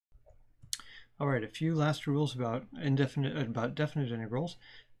All right, a few last rules about definite integrals.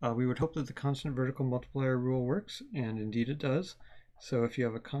 We would hope that the constant vertical multiplier rule works, and indeed it does. So if you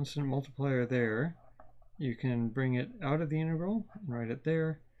have a constant multiplier there, you can bring it out of the integral and write it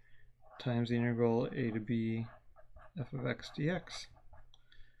there, times the integral a to b f of x dx.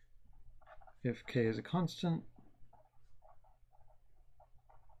 If k is a constant,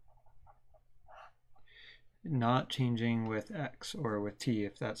 not changing with x or with t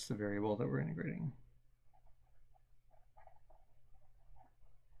if that's the variable that we're integrating.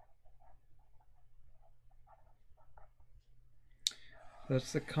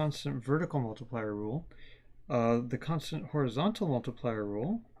 That's the constant vertical multiplier rule. The constant horizontal multiplier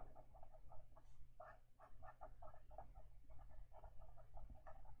rule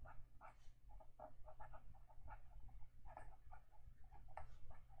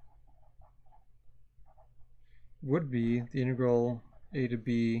would be the integral a to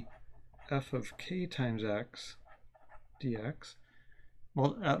b f of k times x dx.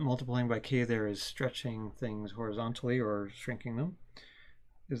 Well, multiplying by k there is stretching things horizontally or shrinking them.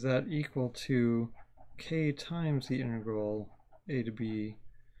 Is that equal to k times the integral a to b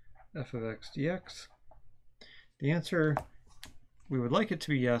f of x dx? The answer, we would like it to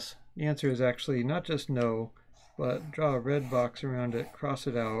be yes. The answer is actually not just no, but draw a red box around it, cross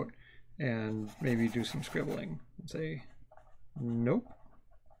it out, and maybe do some scribbling and say nope.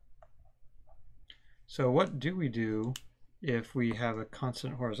 So what do we do if we have a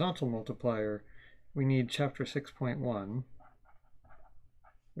constant horizontal multiplier? We need chapter 6.1,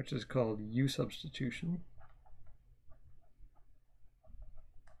 which is called U substitution.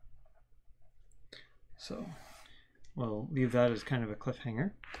 So we'll leave that as kind of a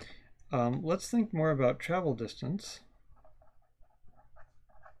cliffhanger. Let's think more about travel distance.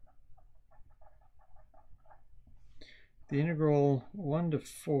 The integral 1 to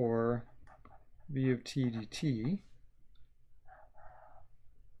 4 v of t dt,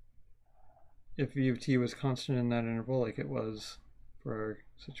 if v of t was constant in that interval like it was for our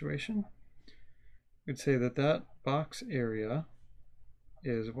situation, we'd say that that box area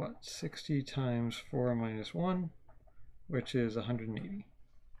is what? 60 times 4 minus 1, which is 180.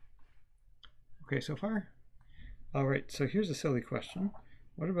 Okay, so far? All right, so here's a silly question.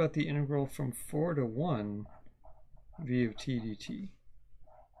 What about the integral from 4 to 1 v of t dt?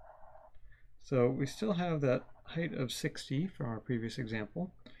 So we still have that height of 60 from our previous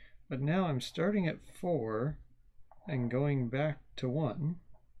example, but now I'm starting at 4 and going back to 1.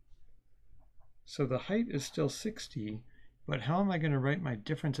 So the height is still 60, but how am I going to write my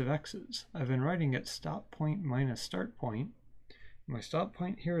difference of x's? I've been writing it stop point minus start point. My stop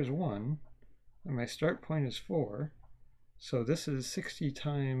point here is 1, and my start point is 4. So this is 60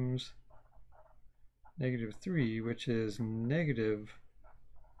 times negative 3, which is negative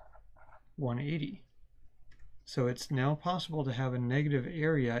 180. So it's now possible to have a negative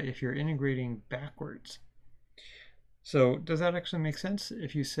area if you're integrating backwards. So does that actually make sense?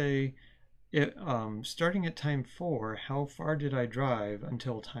 If you say, starting at time 4, how far did I drive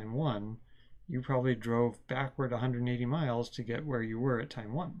until time 1? You probably drove backward 180 miles to get where you were at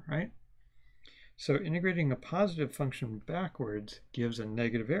time 1, right? So integrating a positive function backwards gives a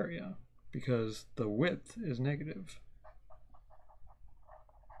negative area because the width is negative.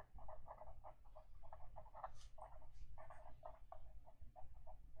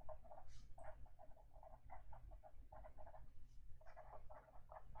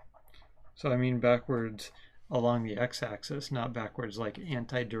 So I mean backwards along the x-axis, not backwards like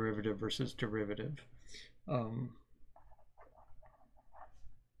antiderivative versus derivative.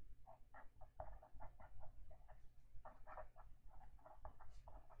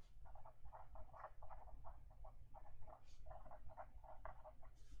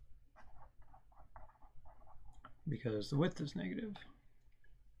 Because the width is negative.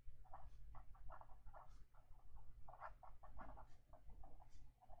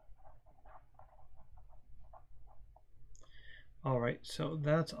 All right, so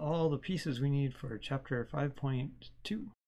that's all the pieces we need for chapter 5.2.